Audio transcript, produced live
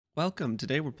Welcome.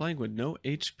 Today we're playing with no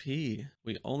HP.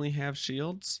 We only have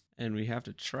shields and we have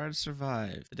to try to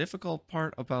survive. The difficult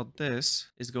part about this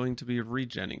is going to be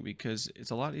regenning because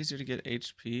it's a lot easier to get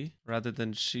HP rather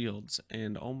than shields.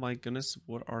 And oh my goodness,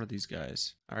 what are these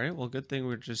guys? Alright, well good thing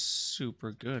we're just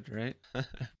super good, right?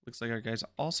 Looks like our guys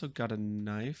also got a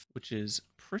knife, which is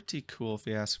pretty cool if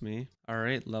you ask me.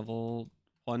 Alright, level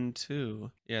 1, 2.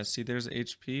 Yeah, see there's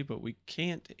HP, but we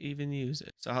can't even use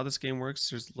it. So how this game works,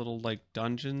 there's little like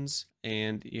dungeons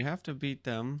and you have to beat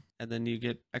them and then you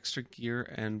get extra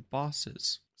gear and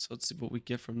bosses. So let's see what we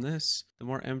get from this. The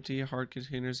more empty heart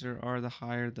containers there are, the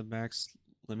higher the max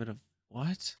limit of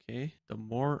what? Okay. The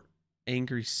more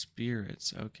angry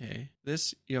spirits. Okay.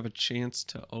 This you have a chance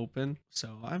to open.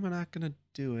 So I'm not going to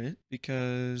do it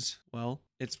because, well,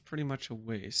 it's pretty much a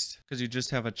waste because you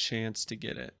just have a chance to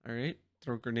get it. All right.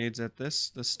 Throw grenades at the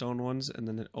stone ones, and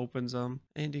then it opens them,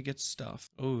 and you get stuff.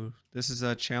 Oh, this is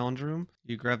a challenge room.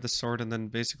 You grab the sword, and then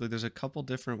basically there's a couple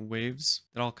different waves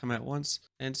that all come at once,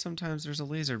 and sometimes there's a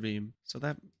laser beam, so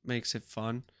that makes it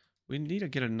fun. We need to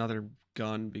get another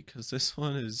gun because this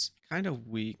one is kind of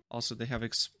weak. Also, they have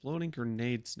exploding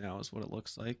grenades now is what it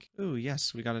looks like. Ooh,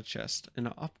 yes, we got a chest and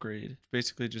an upgrade.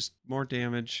 Basically just more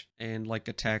damage and like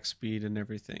attack speed and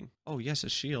everything. Oh, yes, a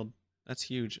shield. That's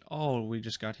huge. Oh, we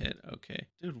just got hit. Okay.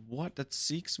 Dude, what? That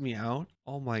seeks me out?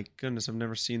 Oh my goodness, I've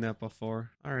never seen that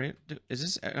before. Alright, is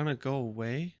this gonna go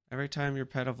away? Every time your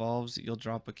pet evolves, you'll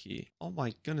drop a key. Oh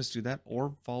my goodness, dude, that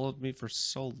orb followed me for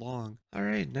so long.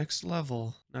 Alright, next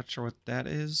level. Not sure what that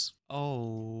is.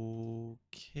 Okay.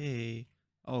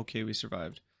 Okay, we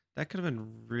survived. That could have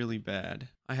been really bad.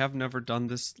 I have never done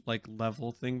this like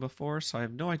level thing before, so I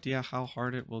have no idea how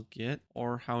hard it will get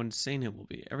or how insane it will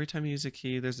be. Every time you use a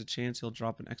key, there's a chance you'll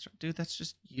drop an extra. Dude, that's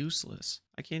just useless.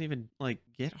 I can't even like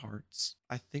get hearts.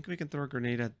 I think we can throw a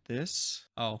grenade at this.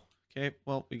 Oh, okay.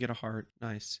 Well, we get a heart.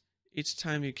 Nice. Each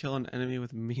time you kill an enemy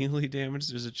with melee damage,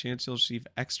 there's a chance you'll receive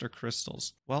extra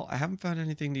crystals. Well, I haven't found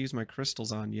anything to use my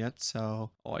crystals on yet,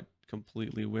 so... Oh, I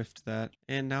completely whiffed that.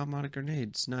 And now I'm out of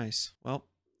grenades. Nice. Well,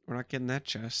 we're not getting that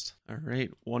chest. All right,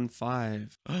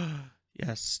 1-5.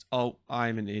 Yes. Oh,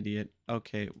 I'm an idiot.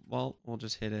 Okay, well, we'll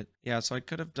just hit it. Yeah, so I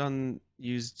could have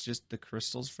used just the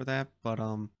crystals for that, but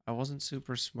I wasn't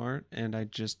super smart and I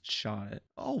just shot it.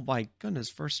 Oh my goodness,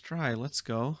 first try. Let's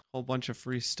go. Whole bunch of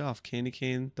free stuff. Candy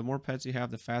cane. The more pets you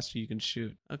have, the faster you can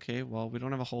shoot. Okay, well, we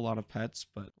don't have a whole lot of pets,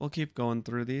 but we'll keep going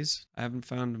through these. I haven't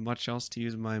found much else to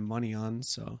use my money on,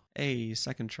 so hey,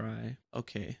 second try.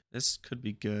 Okay, this could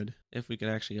be good if we could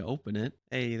actually open it.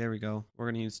 Hey, there we go. We're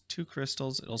gonna use 2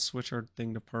 crystals. It'll switch our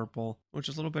thing to purple, which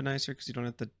is a little bit nicer because you don't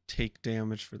have to take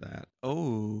damage for that.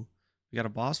 Oh, we got a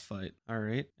boss fight. All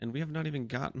right. And we have not even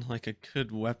gotten like a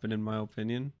good weapon in my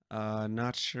opinion.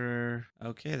 Not sure.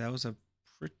 Okay, that was a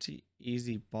pretty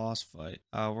easy boss fight.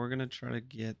 We're going to try to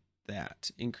get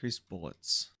that. Increased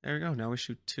bullets. There we go. Now we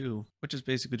shoot 2, which is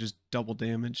basically just double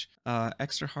damage.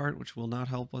 Extra heart, which will not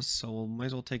help us, so we might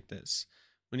as well take this.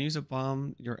 When you use a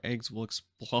bomb, your eggs will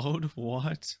explode.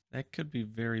 What? That could be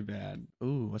very bad.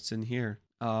 Ooh, what's in here?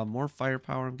 More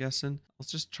firepower, I'm guessing.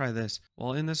 Let's just try this.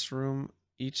 While in this room,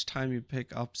 each time you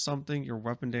pick up something, your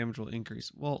weapon damage will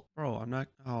increase. Well, bro, I'm not...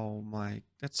 Oh my...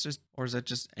 That's just... Or is that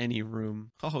just any room?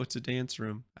 Oh, it's a dance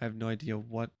room. I have no idea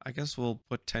what... I guess we'll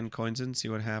put 10 coins in, see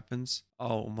what happens.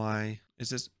 Oh my... Is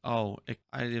this... Oh,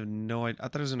 I have no idea. I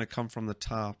thought it was going to come from the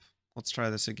top. Let's try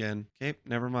this again. Okay,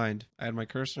 never mind. I had my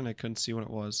cursor and I couldn't see what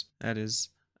it was. That is...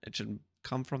 It should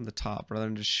come from the top rather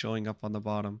than just showing up on the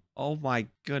bottom. Oh my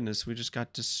goodness, we just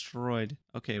got destroyed.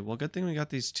 Okay, well, good thing we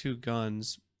got these 2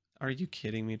 guns. Are you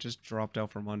kidding me? It just dropped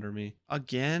out from under me.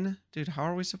 Again? Dude, how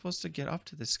are we supposed to get up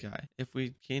to this guy if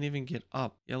we can't even get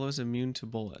up? Yellow is immune to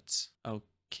bullets.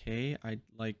 Okay, I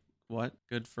like... What?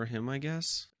 Good for him, I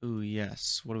guess? Ooh,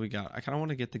 yes. What do we got? I kind of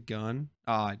want to get the gun.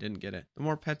 Ah, I didn't get it. The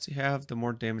more pets you have, the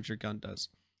more damage your gun does.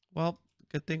 Well,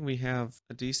 good thing we have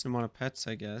a decent amount of pets,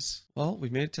 I guess. Well, we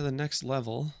made it to the next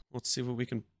level. Let's see what we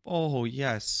can... Oh,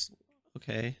 yes.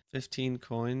 Okay. 15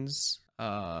 coins.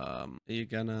 Are you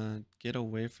gonna get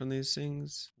away from these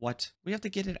things? What? We have to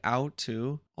get it out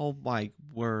too? Oh my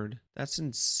word. That's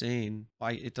insane.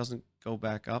 Why it doesn't go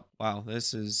back up? Wow,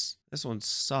 this one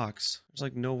sucks. There's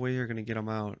like no way you're gonna get them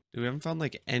out. Dude, we haven't found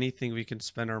like anything we can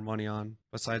spend our money on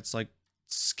besides like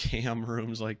scam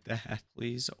rooms like that.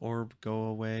 Please, orb, go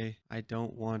away. I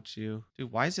don't want you.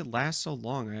 Dude, why does it last so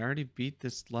long? I already beat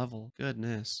this level.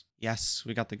 Goodness. Yes,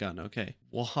 we got the gun. Okay.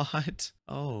 What?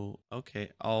 Oh, okay.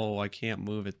 Oh, I can't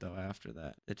move it though after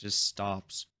that. It just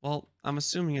stops. Well, I'm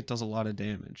assuming it does a lot of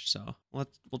damage, so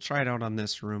we'll try it out on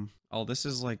this room. Oh, this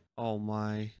is like, oh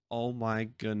my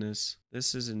goodness.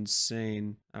 This is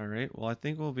insane. All right, well, I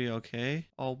think we'll be okay.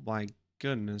 Oh my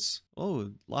goodness.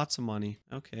 Oh, lots of money.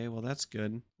 Okay, well, that's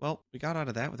good. Well, we got out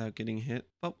of that without getting hit,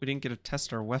 but we didn't get to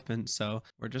test our weapon, so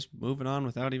we're just moving on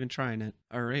without even trying it.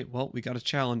 All right, well, we got a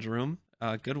challenge room.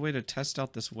 Good way to test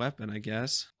out this weapon, I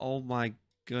guess. Oh my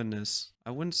goodness.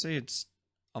 I wouldn't say it's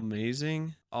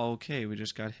amazing. Okay, we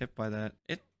just got hit by that.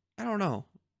 I don't know.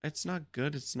 It's not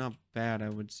good. It's not bad, I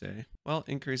would say. Well,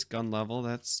 increased gun level.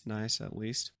 That's nice, at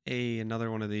least. Hey, another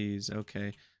one of these.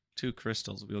 Okay. 2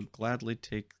 crystals. We'll gladly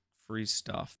take free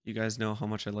stuff. You guys know how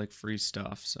much I like free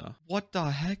stuff, so. What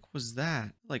the heck was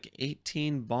that? Like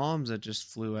 18 bombs that just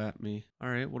flew at me. All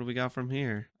right, what do we got from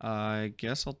here? I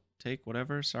guess I'll take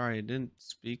whatever. Sorry, I didn't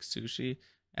speak sushi.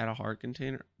 Add a heart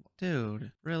container.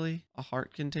 Dude, really? A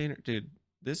heart container? Dude,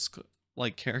 this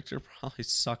like character probably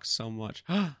sucks so much.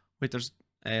 Wait,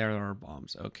 there are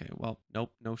bombs. Okay, well,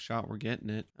 nope, no shot. We're getting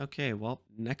it. Okay, well,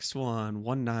 next one,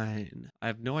 1-9. I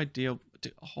have no idea.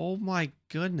 Dude, oh my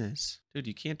goodness. Dude,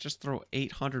 you can't just throw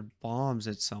 800 bombs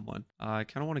at someone. I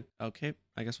kind of want to, okay,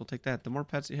 I guess we'll take that. The more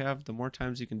pets you have, the more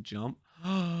times you can jump.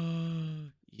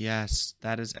 Yes,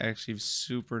 that is actually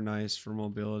super nice for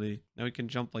mobility. Now we can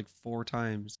jump like 4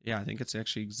 times. Yeah, I think it's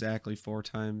actually exactly 4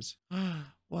 times.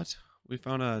 What? We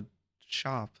found a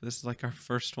shop. This is like our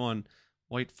first one.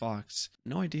 White Fox.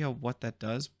 No idea what that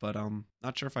does, but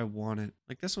not sure if I want it.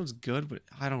 Like this one's good, but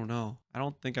I don't know. I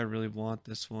don't think I really want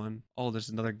this one. Oh, there's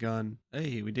another gun.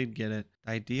 Hey, we did get it.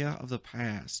 The idea of the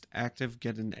past. Active,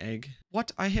 get an egg.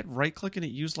 What? I hit right click and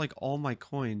it used like all my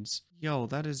coins. Yo,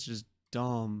 that is just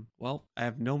dumb. Well, I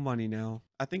have no money now.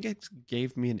 I think it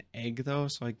gave me an egg though,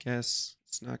 so I guess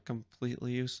it's not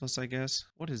completely useless, I guess.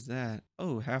 What is that?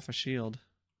 Oh, half a shield.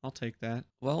 I'll take that.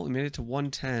 Well, we made it to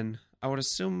 110. I would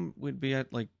assume we'd be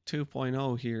at like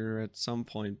 2.0 here at some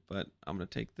point, but I'm going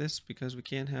to take this because we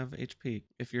can't have HP.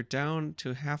 If you're down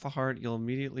to half a heart, you'll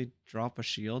immediately drop a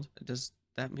shield. Does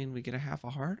that mean we get a half a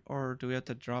heart, or do we have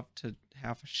to drop to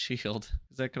half a shield?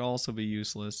 Because that could also be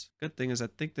useless. Good thing is I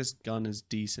think this gun is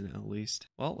decent at least.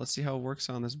 Well, let's see how it works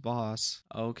on this boss.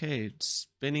 Okay,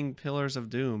 spinning pillars of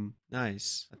doom.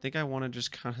 Nice. I think I want to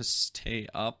just kind of stay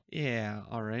up. Yeah,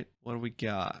 all right. What do we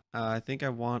got? I think I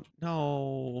want...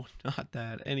 No, not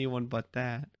that. Anyone but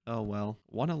that. Oh, well.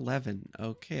 111.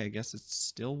 Okay, I guess it's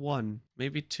still 1.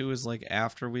 Maybe 2 is like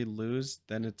after we lose,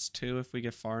 then it's 2 if we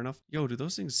get far enough. Yo, do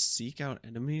those things seek out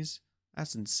enemies?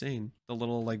 That's insane. The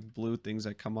little like blue things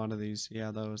that come out of these.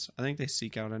 Yeah, those. I think they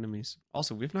seek out enemies.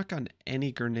 Also, we've not gotten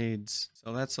any grenades,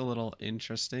 so that's a little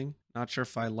interesting. Not sure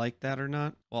if I like that or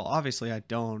not. Well, obviously I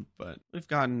don't, but we've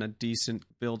gotten a decent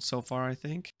build so far, I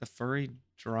think. The furry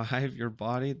drive your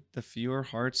body, the fewer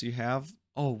hearts you have.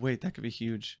 Oh, wait, that could be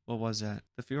huge. What was that?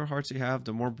 The fewer hearts you have,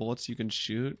 the more bullets you can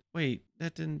shoot. Wait,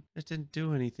 that didn't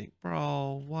do anything.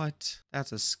 Bro, what?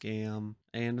 That's a scam.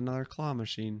 And another claw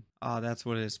machine. Ah, that's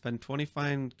what it is. Spend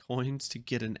 25 coins to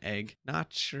get an egg.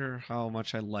 Not sure how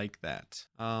much I like that.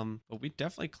 But we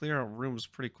definitely clear our rooms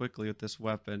pretty quickly with this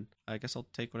weapon. I guess I'll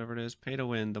take whatever it is. Pay to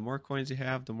win. The more coins you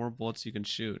have, the more bullets you can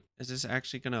shoot. Is this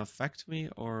actually going to affect me,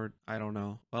 or I don't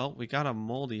know. Well, we got a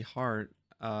moldy heart.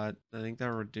 I think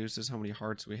that reduces how many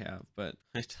hearts we have, but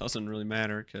it doesn't really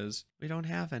matter because we don't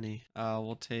have any.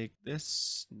 We'll take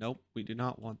this. Nope, we do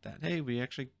not want that. Hey, we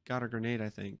actually got a grenade, I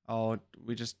think. Oh,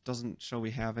 we just doesn't show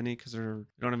we have any because we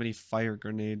don't have any fire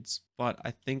grenades, but I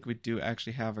think we do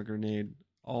actually have a grenade.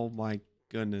 Oh my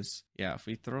goodness. Yeah, if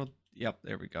we throw, yep,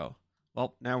 there we go.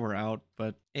 Well, now we're out,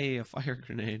 but hey, a fire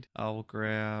grenade. I'll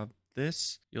grab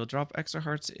this. You'll drop extra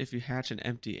hearts if you hatch an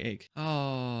empty egg.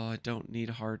 Oh, I don't need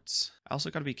hearts. I also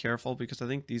gotta be careful because I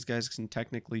think these guys can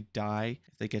technically die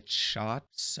if they get shot.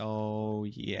 So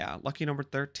yeah, lucky number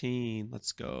 13.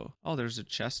 Let's go. Oh, there's a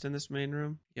chest in this main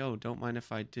room. Yo, don't mind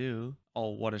if I do.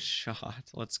 Oh, what a shot.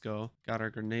 Let's go. Got our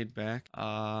grenade back.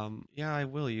 Yeah, I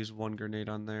will use 1 grenade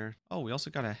on there. Oh, we also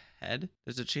got a head.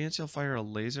 There's a chance you'll fire a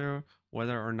laser.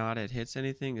 Whether or not it hits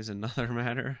anything is another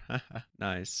matter.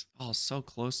 Nice. Oh, so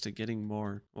close to getting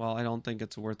more. Well, I don't think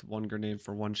it's worth 1 grenade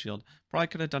for 1 shield. Probably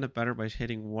could have done it better by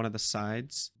hitting one of the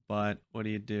sides, but what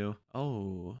do?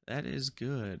 Oh, that is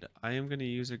good. I am going to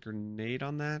use a grenade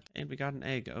on that, and we got an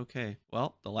egg. Okay,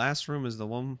 well, the last room is the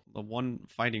one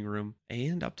fighting room,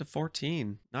 and up to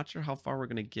 14. Not sure how far we're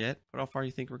going to get, but how far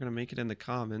you think we're going to make it in the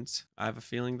comments. I have a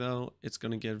feeling, though, it's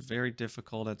going to get very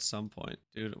difficult at some point.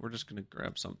 Dude, we're just going to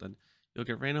grab something. You'll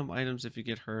get random items if you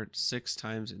get hurt 6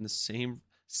 times in the same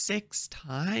 6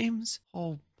 times?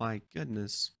 Oh my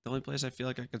goodness. The only place I feel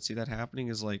like I could see that happening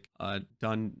is like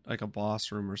done like a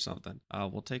boss room or something.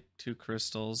 We'll take 2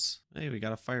 crystals. Hey, we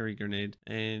got a fiery grenade.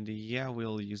 And yeah,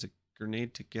 we'll use a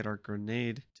grenade to get our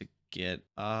grenade to get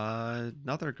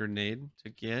another grenade to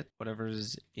get whatever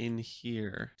is in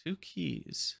here. 2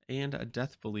 keys and a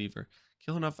death believer.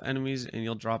 Kill enough enemies and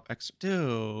you'll drop extra.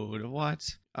 Dude,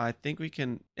 what? I think we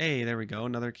can. Hey, there we go.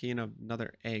 Another key and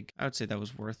another egg. I would say that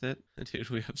was worth it. Dude,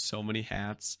 we have so many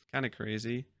hats. Kind of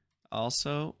crazy.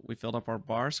 Also, we filled up our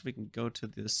bar so we can go to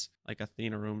this like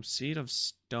Athena room. Seed of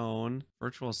Stone,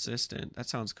 virtual assistant. That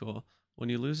sounds cool. When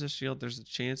you lose a shield, there's a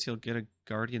chance you'll get a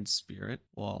guardian spirit.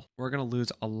 Well, we're going to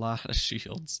lose a lot of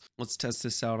shields. Let's test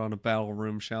this out on a battle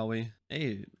room, shall we?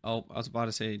 Hey, oh, I was about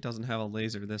to say it doesn't have a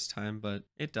laser this time, but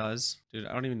it does. Dude,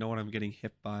 I don't even know what I'm getting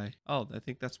hit by. Oh, I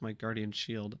think that's my guardian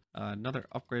shield. Another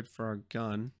upgrade for our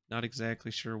gun. Not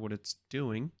exactly sure what it's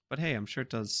doing, but hey, I'm sure it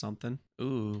does something.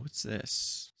 Ooh, what's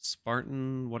this?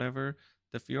 Spartan, whatever.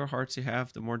 The fewer hearts you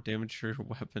have, the more damage your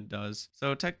weapon does.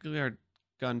 So technically our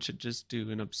gun should just do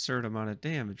an absurd amount of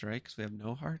damage, right? Because we have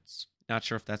no hearts. Not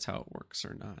sure if that's how it works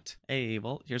or not. Hey,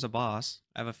 well, here's a boss.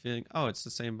 I have a feeling, oh, it's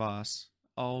the same boss.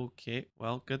 Okay,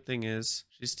 well, good thing is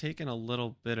she's taking a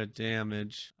little bit of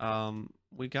damage.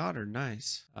 We got her,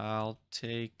 nice. I'll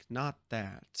take not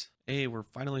that. Hey, we're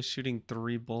finally shooting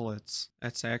 3 bullets.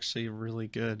 That's actually really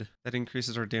good. That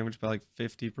increases our damage by like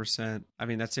 50%. I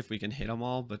mean, that's if we can hit them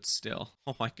all, but still.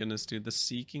 Oh my goodness, dude. The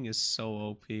seeking is so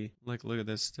OP. Like, look at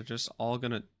this. They're just all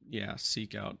gonna, yeah,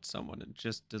 seek out someone and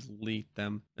just delete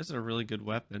them. This is a really good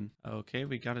weapon. Okay,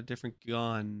 we got a different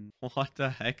gun. What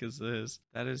the heck is this?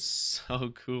 That is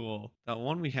so cool. That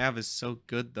one we have is so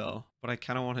good, though. But I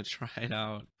kind of want to try it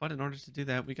out. But in order to do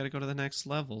that, we got to go to the next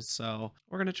level. So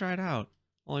we're going to try it out.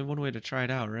 Only one way to try it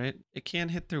out, right? It can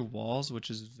hit through walls, which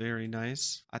is very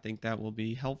nice. I think that will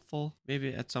be helpful.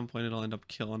 Maybe at some point it'll end up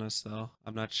killing us, though.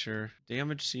 I'm not sure.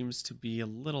 Damage seems to be a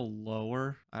little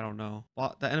lower. I don't know.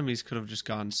 Well, the enemies could have just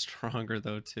gotten stronger,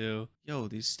 though, too. Yo,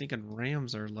 these stinking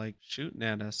rams are, like, shooting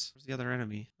at us. Where's the other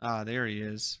enemy? Ah, there he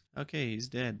is. Okay, he's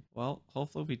dead. Well,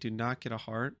 hopefully we do not get a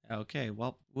heart. Okay,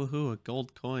 well, woohoo, a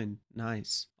gold coin.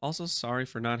 Nice. Also, sorry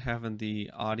for not having the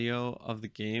audio of the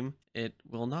game. It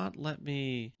will not let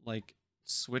me, like,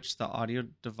 switch the audio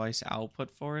device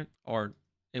output for it. Or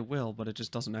it will, but it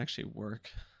just doesn't actually work.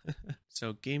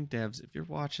 So, game devs, if you're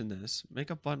watching this, make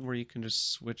a button where you can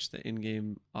just switch the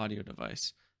in-game audio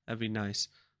device. That'd be nice.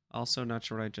 Also, not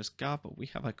sure what I just got, but we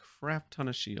have a crap ton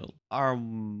of shield.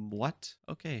 What?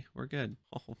 Okay, we're good.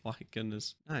 Oh my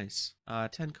goodness. Nice.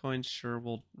 10 coins, sure,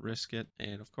 we'll risk it.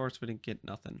 And of course, we didn't get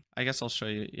nothing. I guess I'll show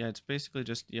you. Yeah, it's basically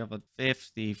just, you have a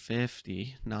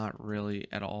 50-50. Not really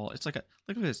at all. It's like a,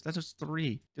 look at this. That's just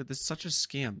 3. Dude, this is such a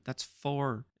scam. That's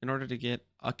 4 in order to get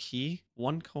a key,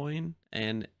 1 coin,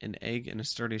 and an egg and a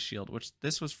sturdy shield, which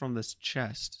this was from this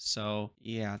chest. So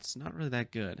yeah, it's not really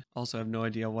that good. Also, I have no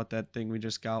idea what that thing we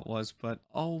just got was, but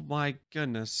oh my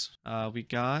goodness. We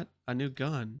got a new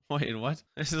gun. Wait, what?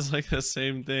 This is like the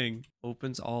same thing.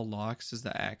 Opens all locks is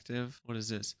the active. What is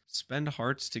this? Spend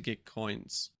hearts to get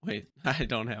coins. Wait, I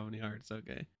don't have any hearts.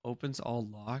 Okay. Opens all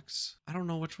locks. I don't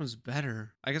know which one's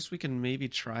better. I guess we can maybe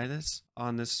try this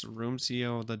on this room, see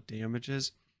how the damage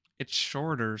is. It's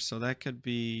shorter, so that could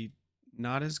be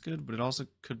not as good, but it also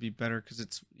could be better because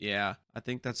it's, yeah, I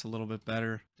think that's a little bit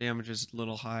better. Damage is a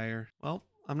little higher. Well,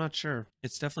 I'm not sure.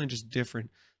 It's definitely just different.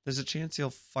 There's a chance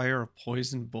he'll fire a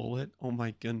poison bullet. Oh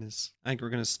my goodness. I think we're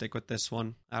going to stick with this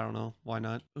one. I don't know. Why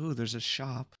not? Ooh, there's a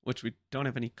shop, which we don't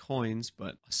have any coins,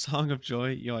 but a Song of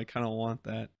Joy. Yo, I kind of want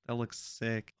that. That looks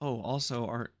sick. Oh, also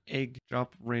our egg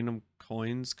drop random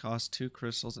coins cost 2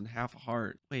 crystals and half a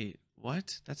heart. Wait,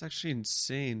 what? That's actually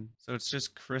insane. So it's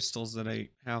just crystals that I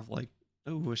have like,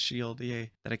 ooh, a shield,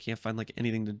 yay, that I can't find like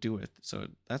anything to do with. So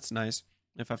that's nice.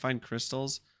 If I find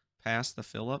crystals past the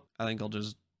fill up, I think I'll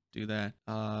just do that.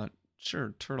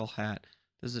 Sure, turtle hat.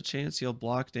 There's a chance you'll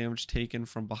block damage taken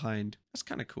from behind. That's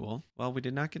kind of cool. Well, we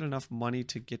did not get enough money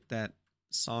to get that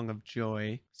Song of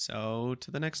Joy. So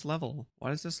to the next level. Why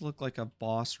does this look like a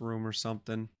boss room or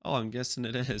something? Oh, I'm guessing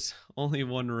it is. Only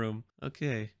 1 room.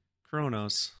 Okay.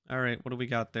 Kronos. All right, what do we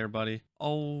got there, buddy?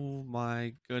 Oh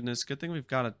my goodness. Good thing we've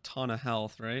got a ton of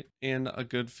health, right? And a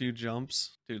good few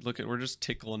jumps. Dude, look at, we're just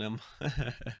tickling him.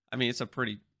 I mean, it's a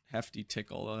pretty hefty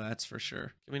tickle, though, that's for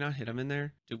sure. Can we not hit him in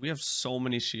there? Dude, we have so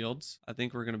many shields. I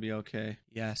think we're going to be okay.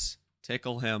 Yes.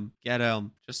 Tickle him. Get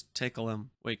him. Just tickle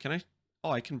him. Wait, can I? Oh,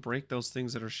 I can break those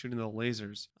things that are shooting the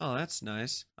lasers. Oh, that's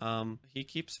nice. He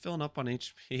keeps filling up on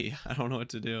HP. I don't know what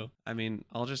to do. I mean,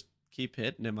 I'll just keep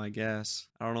hitting him, I guess.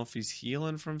 I don't know if he's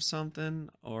healing from something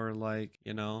or like,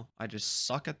 you know, I just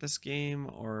suck at this game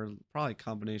or probably a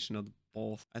combination of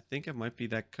both. I think it might be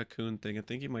that cocoon thing. I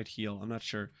think he might heal. I'm not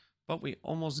sure. But we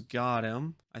almost got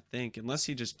him, I think, unless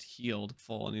he just healed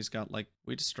full and he's got like,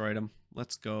 we destroyed him.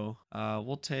 Let's go.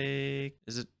 We'll take,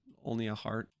 is it only a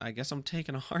heart? I guess I'm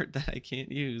taking a heart that I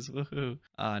can't use. Woohoo.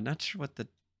 Not sure what the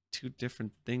two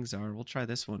different things are. We'll try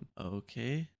this one.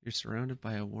 Okay. You're surrounded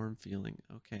by a warm feeling.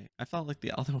 Okay. I felt like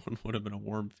the other one would have been a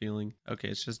warm feeling. Okay,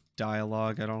 it's just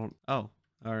dialogue. I don't, oh,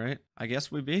 all right. I guess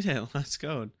we beat it. Let's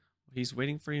go. He's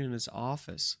waiting for you in his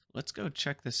office. Let's go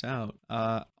check this out.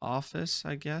 Office,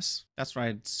 I guess? That's where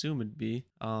I'd assume it'd be.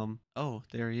 Oh,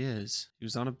 there he is. He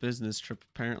was on a business trip,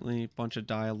 apparently. Bunch of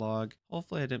dialogue.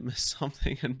 Hopefully I didn't miss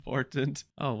something important.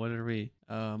 Oh, what are we?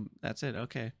 That's it.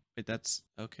 Okay. Wait, that's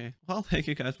okay. Well, thank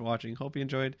you guys for watching. Hope you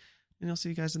enjoyed, and I'll see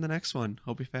you guys in the next one.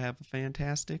 Hope you have a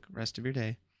fantastic rest of your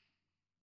day.